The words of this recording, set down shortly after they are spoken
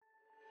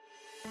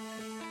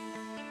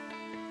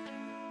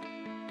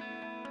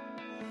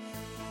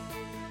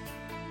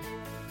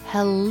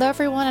Hello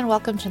everyone and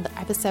welcome to the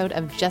episode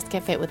of Just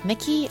Get Fit with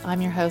Nikki.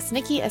 I'm your host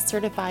Nikki, a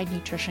certified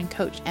nutrition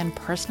coach and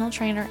personal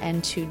trainer,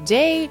 and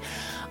today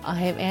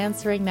I am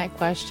answering that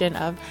question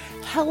of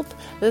help.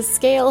 The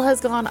scale has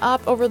gone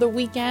up over the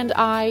weekend.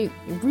 I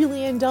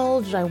really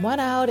indulged. I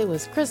went out. It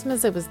was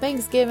Christmas. It was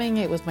Thanksgiving.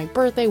 It was my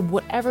birthday,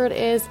 whatever it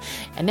is.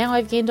 And now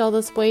I've gained all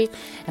this weight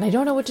and I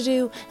don't know what to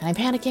do and I'm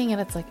panicking,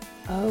 and it's like,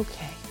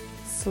 okay,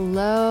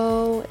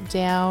 slow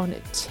down,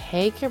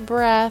 take a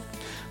breath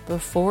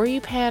before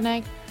you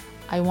panic.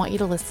 I want you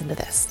to listen to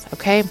this,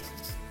 okay?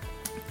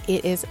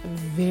 It is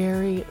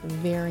very,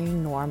 very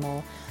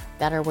normal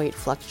that our weight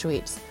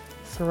fluctuates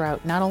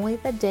throughout not only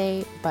the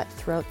day, but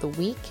throughout the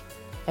week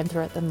and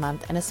throughout the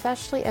month, and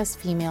especially as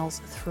females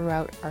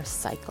throughout our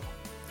cycle,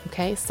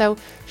 okay? So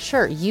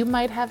sure, you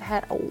might have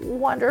had a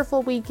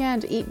wonderful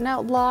weekend, eaten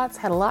out lots,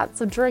 had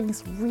lots of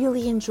drinks,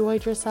 really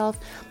enjoyed yourself,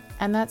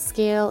 and that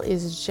scale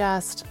is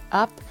just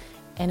up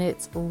and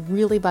it's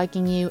really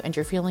bugging you and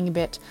you're feeling a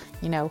bit,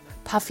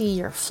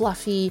 puffy or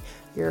fluffy.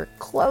 Your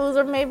clothes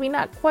are maybe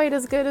not quite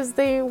as good as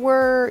they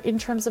were in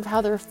terms of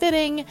how they're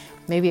fitting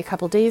maybe a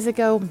couple days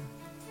ago,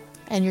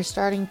 and you're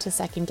starting to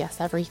second guess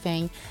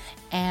everything.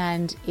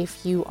 And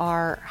if you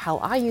are how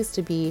I used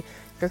to be,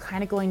 you're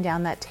kind of going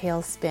down that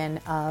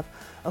tailspin of,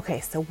 okay,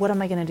 so what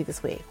am I going to do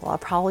this week? Well, I'll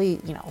probably,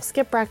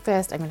 skip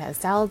breakfast. I'm going to have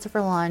salads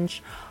for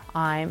lunch.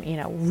 I'm,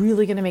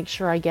 really going to make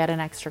sure I get an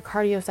extra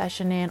cardio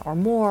session in or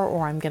more,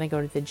 or I'm going to go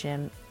to the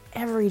gym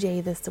every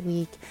day this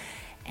week.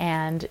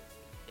 And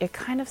it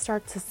kind of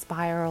starts to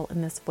spiral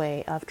in this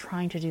way of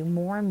trying to do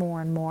more and more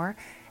and more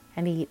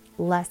and eat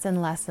less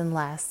and less and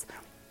less,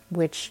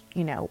 which,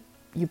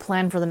 you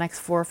plan for the next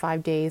 4 or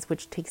 5 days,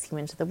 which takes you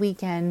into the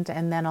weekend.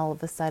 And then all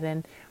of a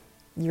sudden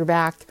you're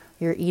back,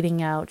 you're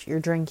eating out, you're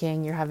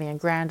drinking, you're having a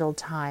grand old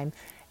time.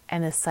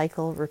 And the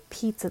cycle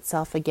repeats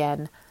itself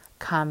again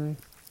come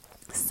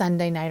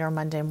Sunday night or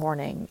Monday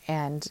morning,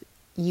 and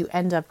you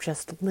end up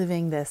just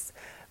living this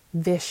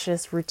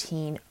vicious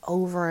routine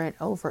over and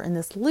over in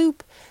this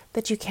loop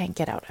that you can't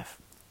get out of.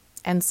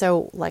 And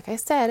so, like I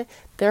said,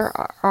 there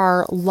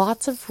are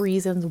lots of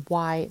reasons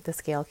why the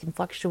scale can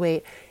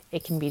fluctuate.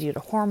 It can be due to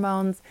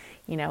hormones,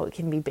 it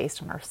can be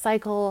based on our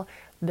cycle.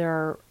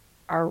 There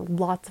are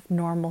lots of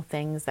normal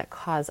things that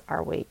cause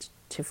our weight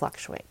to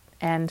fluctuate.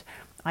 And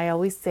I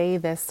always say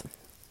this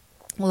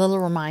little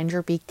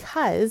reminder,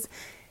 because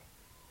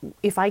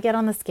if I get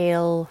on the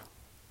scale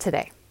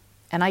today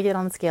and I get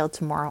on the scale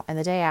tomorrow and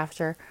the day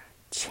after,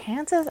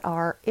 chances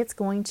are it's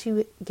going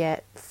to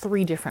get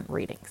 3 different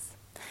readings.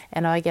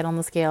 And if I get on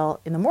the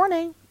scale in the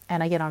morning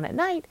and I get on at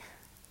night,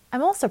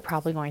 I'm also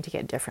probably going to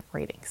get different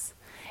readings.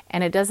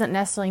 And it doesn't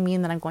necessarily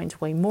mean that I'm going to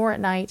weigh more at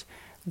night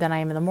than I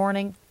am in the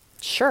morning.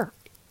 Sure,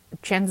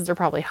 chances are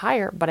probably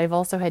higher, but I've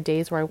also had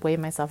days where I weigh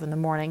myself in the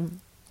morning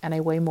and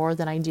I weigh more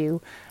than I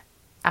do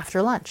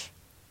after lunch.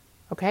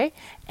 Okay?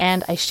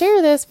 And I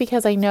share this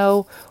because I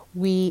know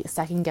we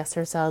second guess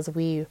ourselves.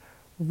 We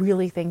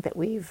really think that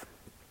we've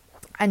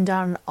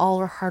undone all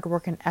our hard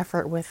work and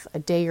effort with a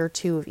day or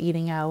two of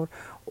eating out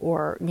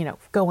or,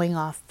 going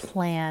off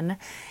plan.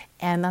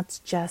 And that's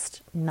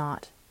just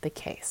not the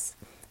case.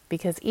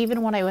 Because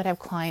even when I would have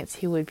clients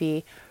who would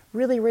be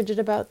really rigid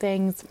about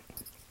things,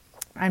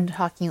 I'm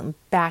talking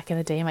back in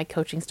the day, my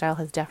coaching style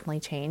has definitely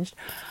changed.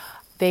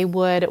 They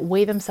would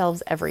weigh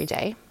themselves every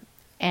day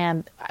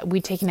and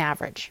we'd take an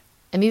average.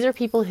 And these are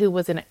people who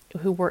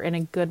were in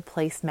a good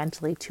place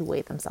mentally to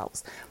weigh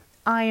themselves.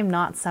 I am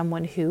not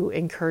someone who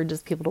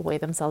encourages people to weigh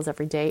themselves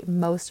every day.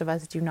 Most of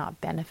us do not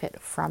benefit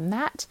from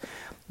that.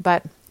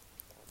 But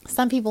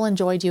some people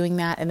enjoy doing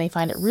that and they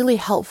find it really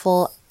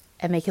helpful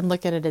and they can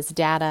look at it as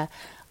data.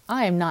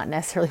 I am not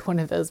necessarily one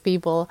of those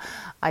people.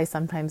 I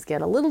sometimes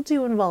get a little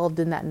too involved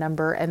in that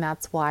number, and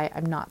that's why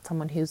I'm not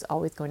someone who's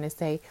always going to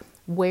say,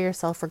 weigh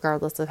yourself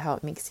regardless of how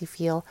it makes you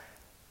feel.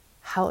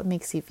 How it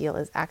makes you feel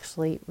is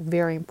actually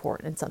very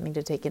important and something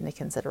to take into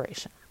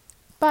consideration.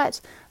 But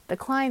the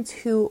clients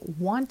who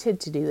wanted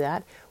to do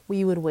that,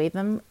 we would weigh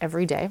them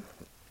every day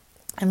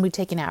and we'd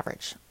take an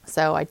average.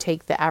 So I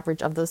take the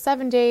average of those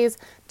 7 days,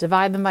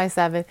 divide them by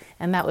 7,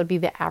 and that would be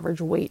the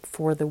average weight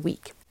for the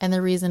week. And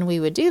the reason we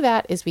would do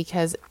that is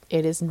because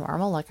it is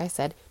normal, like I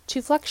said,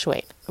 to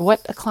fluctuate.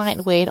 What a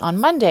client weighed on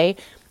Monday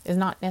is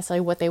not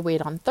necessarily what they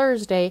weighed on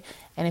Thursday.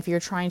 And if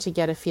you're trying to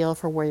get a feel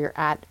for where you're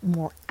at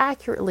more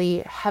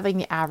accurately, having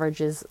the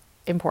average is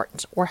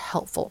important or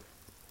helpful.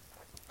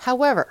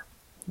 However,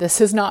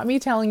 this is not me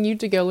telling you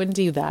to go and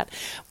do that,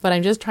 but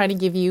I'm just trying to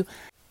give you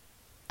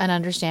an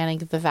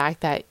understanding of the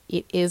fact that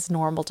it is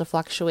normal to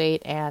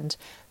fluctuate. And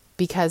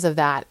because of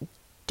that,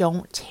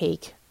 don't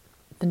take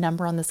the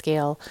number on the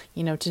scale,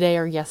 today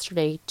or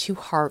yesterday to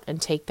heart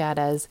and take that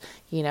as,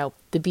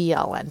 the be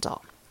all end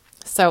all.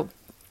 So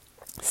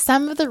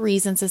some of the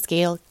reasons the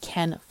scale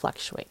can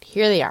fluctuate.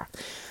 Here they are.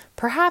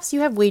 Perhaps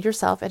you have weighed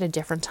yourself at a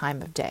different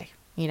time of day.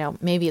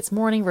 Maybe it's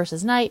morning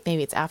versus night,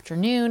 maybe it's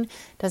afternoon,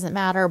 doesn't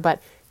matter,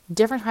 but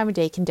different time of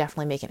day can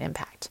definitely make an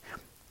impact.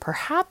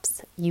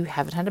 Perhaps you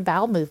haven't had a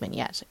bowel movement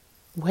yet.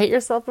 Weigh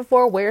yourself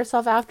before, weigh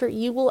yourself after,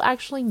 you will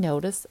actually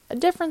notice a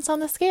difference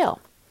on the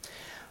scale.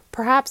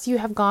 Perhaps you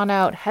have gone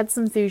out, had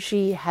some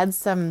sushi, had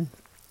some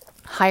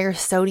higher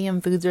sodium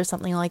foods or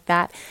something like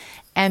that,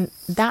 and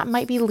that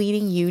might be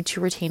leading you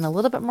to retain a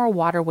little bit more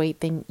water weight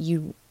than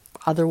you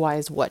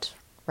otherwise would,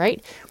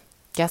 right?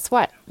 Guess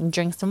what?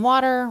 Drink some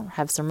water,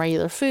 have some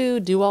regular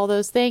food, do all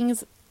those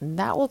things,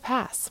 that will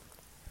pass.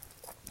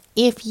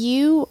 If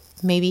you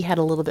maybe had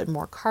a little bit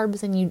more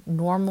carbs than you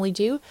normally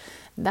do,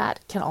 that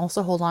can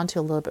also hold on to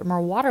a little bit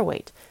more water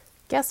weight.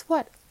 Guess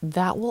what?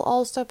 That will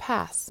also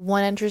pass.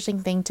 One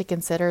interesting thing to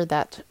consider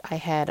that I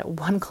had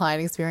one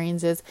client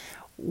experience is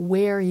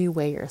where you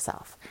weigh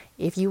yourself.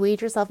 If you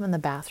weighed yourself in the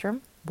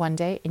bathroom one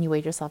day and you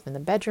weighed yourself in the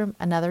bedroom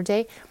another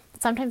day,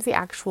 sometimes the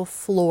actual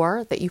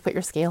floor that you put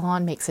your scale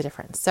on makes a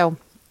difference. So,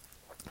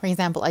 for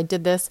example, I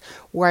did this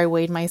where I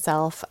weighed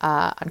myself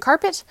on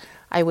carpet,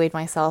 I weighed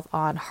myself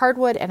on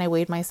hardwood, and I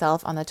weighed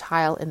myself on the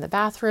tile in the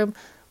bathroom,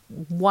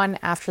 one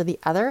after the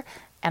other,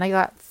 and I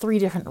got 3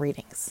 different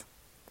readings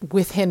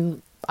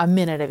within a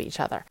minute of each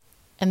other.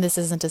 And this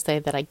isn't to say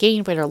that I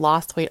gained weight or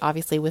lost weight,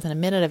 obviously, within a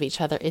minute of each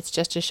other. It's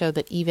just to show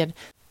that even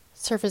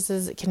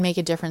surfaces can make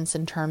a difference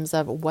in terms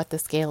of what the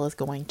scale is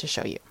going to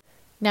show you.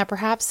 Now,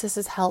 perhaps this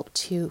has helped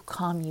to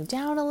calm you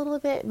down a little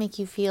bit, make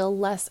you feel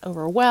less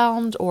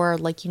overwhelmed, or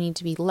like you need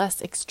to be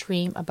less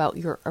extreme about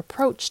your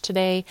approach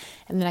today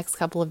and the next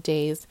couple of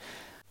days.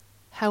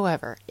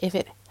 However, if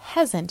it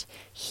hasn't,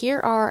 here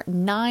are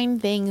 9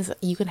 things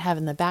you can have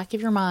in the back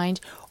of your mind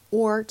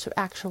or to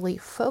actually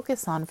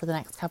focus on for the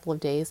next couple of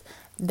days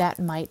that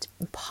might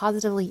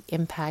positively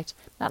impact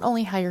not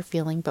only how you're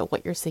feeling, but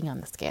what you're seeing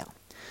on the scale.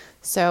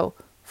 So,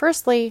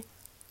 firstly,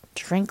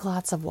 drink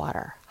lots of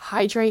water.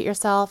 Hydrate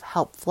yourself,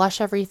 help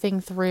flush everything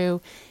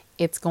through.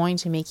 It's going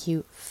to make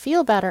you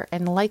feel better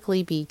and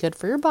likely be good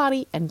for your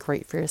body and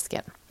great for your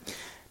skin.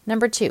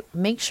 Number 2,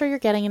 make sure you're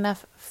getting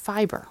enough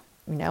fiber.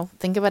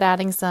 Think about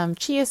adding some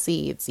chia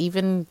seeds,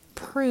 even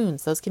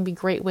prunes. Those can be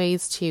great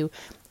ways to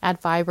add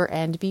fiber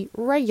and be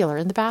regular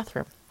in the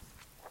bathroom.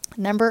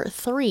 Number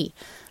 3,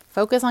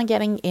 focus on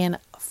getting in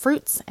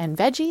fruits and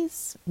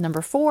veggies.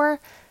 Number 4,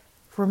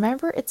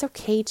 remember it's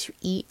okay to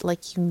eat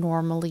like you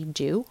normally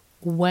do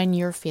when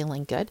you're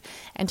feeling good,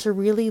 and to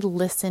really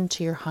listen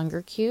to your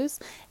hunger cues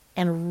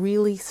and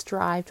really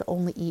strive to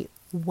only eat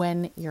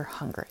when you're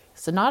hungry.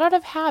 So not out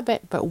of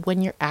habit, but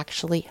when you're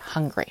actually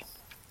hungry.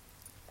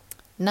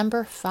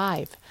 Number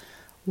 5,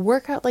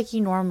 work out like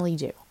you normally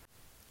do.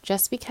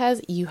 Just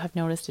because you have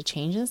noticed a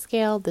change in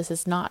scale, this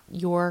is not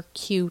your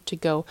cue to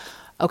go,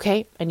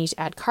 okay, I need to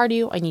add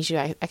cardio, I need to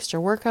add extra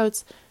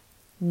workouts.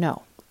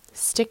 No,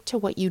 stick to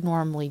what you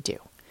normally do.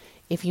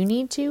 If you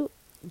need to,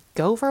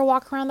 go for a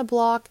walk around the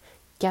block,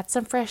 get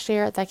some fresh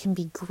air. That can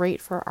be great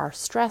for our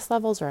stress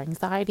levels or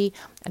anxiety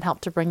and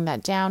help to bring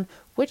that down,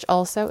 which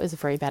also is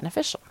very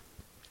beneficial.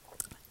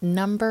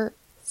 Number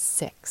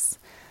 6,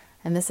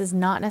 and this is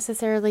not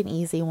necessarily an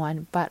easy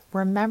one, but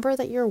remember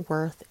that your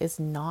worth is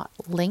not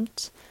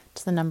linked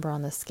to the number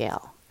on the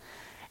scale.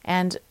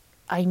 And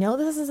I know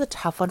this is a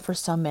tough one for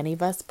so many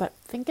of us, but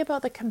think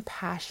about the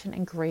compassion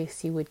and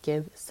grace you would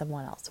give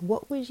someone else.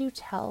 What would you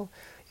tell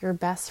your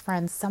best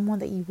friend, someone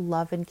that you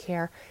love and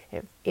care,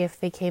 if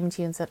they came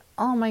to you and said,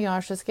 oh my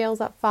gosh, the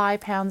scale's up 5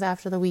 pounds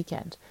after the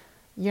weekend?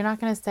 You're not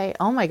going to say,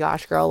 oh my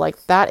gosh, girl,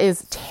 like that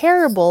is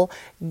terrible.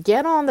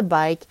 Get on the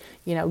bike,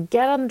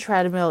 get on the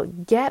treadmill,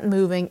 get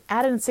moving,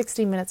 add in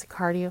 60 minutes of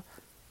cardio.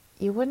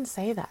 You wouldn't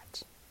say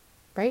that,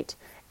 right?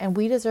 And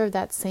we deserve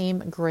that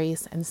same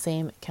grace and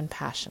same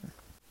compassion.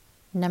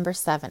 Number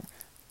 7,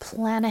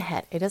 plan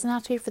ahead. It doesn't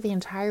have to be for the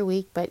entire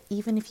week, but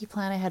even if you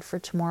plan ahead for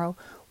tomorrow,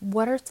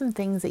 what are some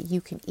things that you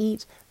can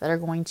eat that are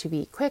going to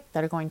be quick,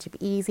 that are going to be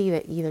easy,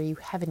 that either you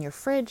have in your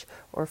fridge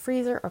or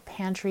freezer or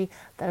pantry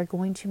that are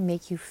going to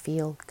make you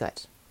feel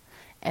good?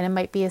 And it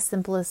might be as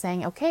simple as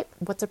saying, okay,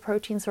 what's a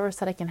protein source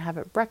that I can have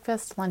at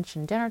breakfast, lunch,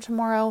 and dinner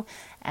tomorrow?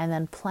 And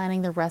then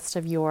planning the rest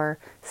of your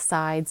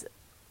sides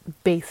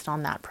based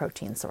on that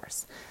protein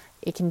source.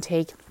 It can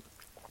take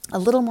a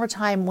little more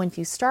time when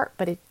you start,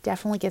 but it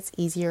definitely gets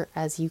easier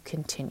as you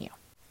continue.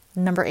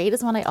 Number 8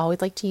 is one I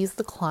always like to use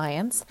with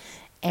clients,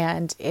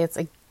 and it's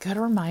a good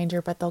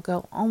reminder, but they'll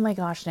go, oh my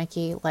gosh,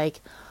 Nikki,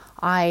 like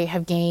I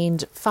have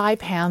gained 5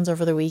 pounds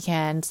over the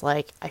weekend.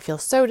 Like I feel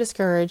so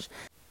discouraged.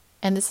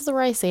 And this is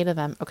where I say to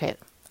them, okay,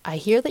 I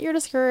hear that you're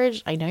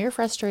discouraged. I know you're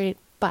frustrated,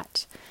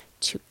 but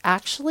to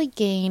actually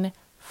gain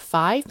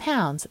 5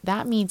 pounds,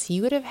 that means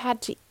you would have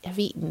had to have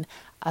eaten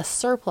a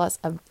surplus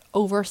of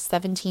over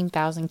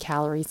 17,000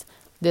 calories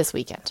this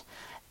weekend.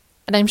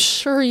 And I'm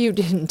sure you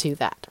didn't do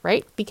that,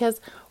 right? Because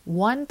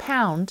 1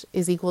 pound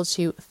is equal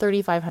to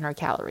 3,500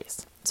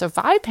 calories. So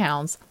 5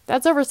 pounds,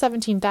 that's over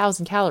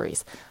 17,000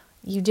 calories.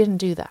 You didn't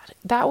do that.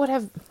 That would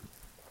have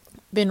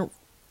been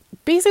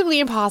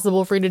basically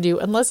impossible for you to do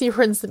unless you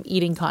were in some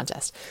eating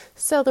contest.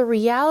 So the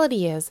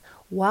reality is,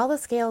 while the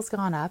scale's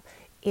gone up,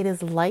 it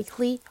is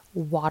likely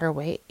water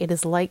weight. It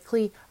is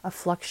likely a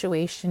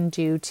fluctuation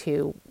due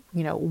to,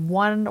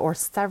 one or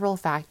several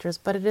factors,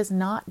 but it is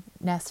not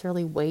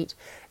necessarily weight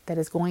that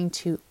is going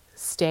to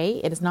stay.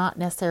 It is not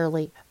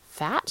necessarily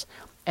fat.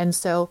 And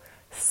so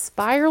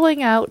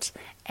spiraling out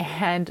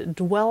and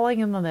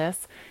dwelling on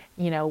this,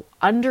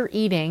 under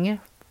eating,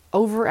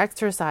 over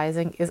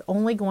exercising is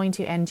only going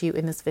to end you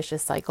in this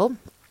vicious cycle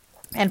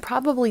and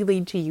probably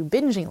lead to you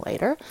binging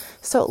later.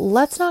 So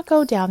let's not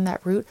go down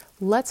that route.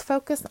 Let's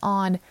focus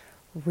on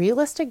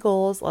realistic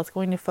goals. Let's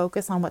going to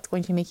focus on what's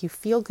going to make you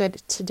feel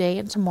good today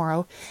and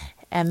tomorrow.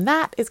 And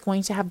that is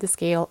going to have the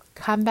scale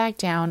come back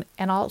down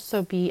and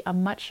also be a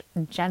much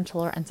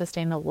gentler and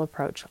sustainable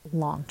approach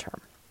long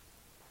term.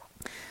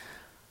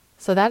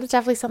 So that is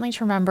definitely something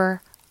to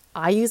remember.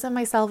 I use it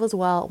myself as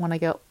well when I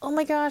go, oh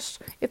my gosh,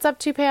 it's up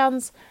 2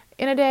 pounds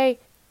in a day.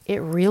 It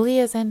really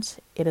isn't.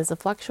 It is a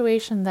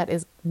fluctuation that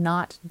is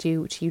not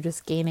due to you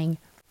just gaining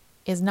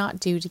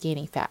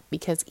fat,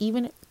 because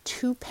even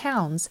 2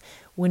 pounds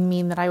would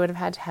mean that I would have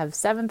had to have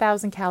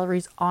 7,000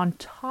 calories on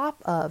top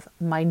of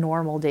my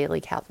normal daily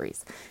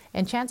calories.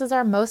 And chances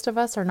are most of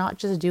us are not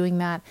just doing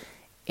that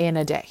in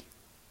a day.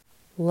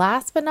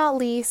 Last but not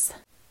least,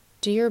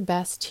 do your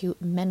best to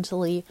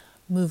mentally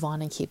move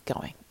on and keep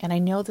going. And I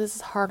know this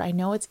is hard. I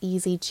know it's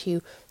easy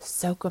to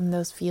soak in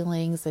those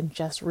feelings and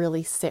just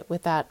really sit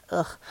with that.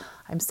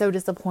 I'm so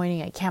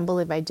disappointing. I can't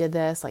believe I did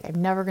this. Like,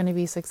 I'm never going to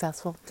be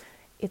successful.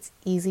 It's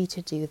easy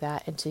to do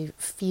that and to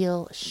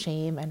feel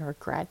shame and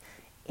regret.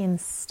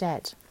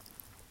 Instead,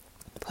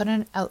 put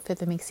on an outfit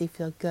that makes you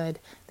feel good,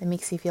 that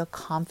makes you feel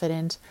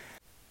confident.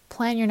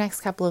 Plan your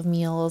next couple of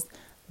meals.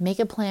 Make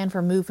a plan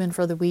for movement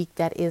for the week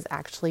that is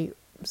actually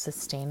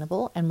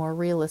sustainable and more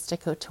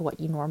realistic to what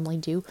you normally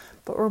do.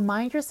 But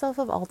remind yourself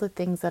of all the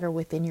things that are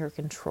within your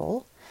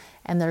control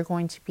and they're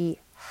going to be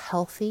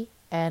healthy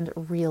and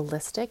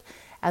realistic,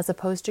 as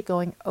opposed to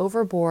going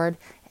overboard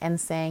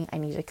and saying, I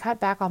need to cut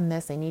back on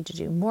this, I need to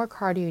do more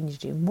cardio, I need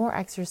to do more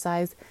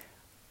exercise.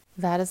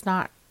 That is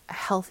not a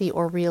healthy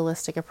or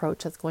realistic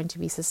approach that's going to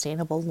be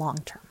sustainable long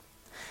term.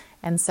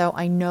 And so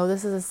I know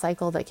this is a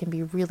cycle that can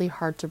be really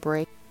hard to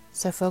break.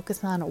 So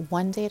focus on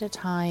one day at a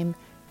time.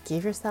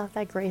 Give yourself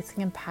that grace and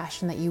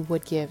compassion that you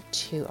would give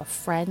to a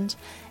friend.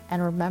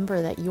 And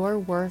remember that your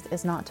worth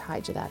is not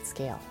tied to that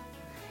scale.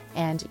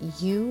 And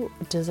you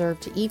deserve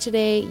to eat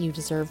today. You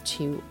deserve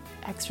to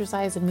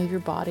exercise and move your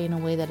body in a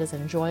way that is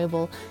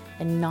enjoyable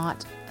and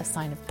not a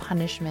sign of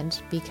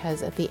punishment,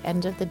 because at the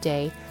end of the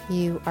day,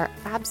 you are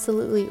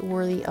absolutely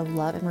worthy of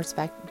love and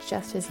respect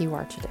just as you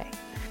are today.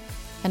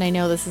 And I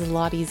know this is a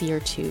lot easier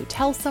to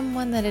tell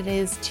someone than it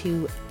is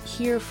to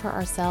hear for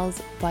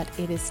ourselves, but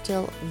it is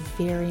still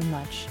very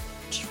much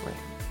true.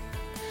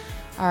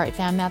 All right,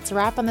 fam, that's a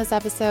wrap on this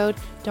episode.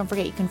 Don't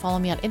forget you can follow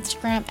me on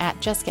Instagram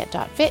at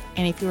justget.fit.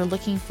 And if you are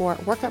looking for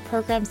workout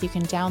programs, you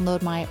can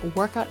download my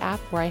workout app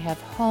where I have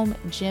home,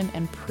 gym,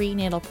 and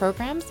prenatal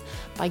programs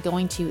by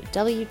going to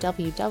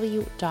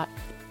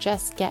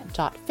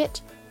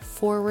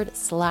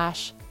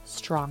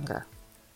www.justget.fit/stronger.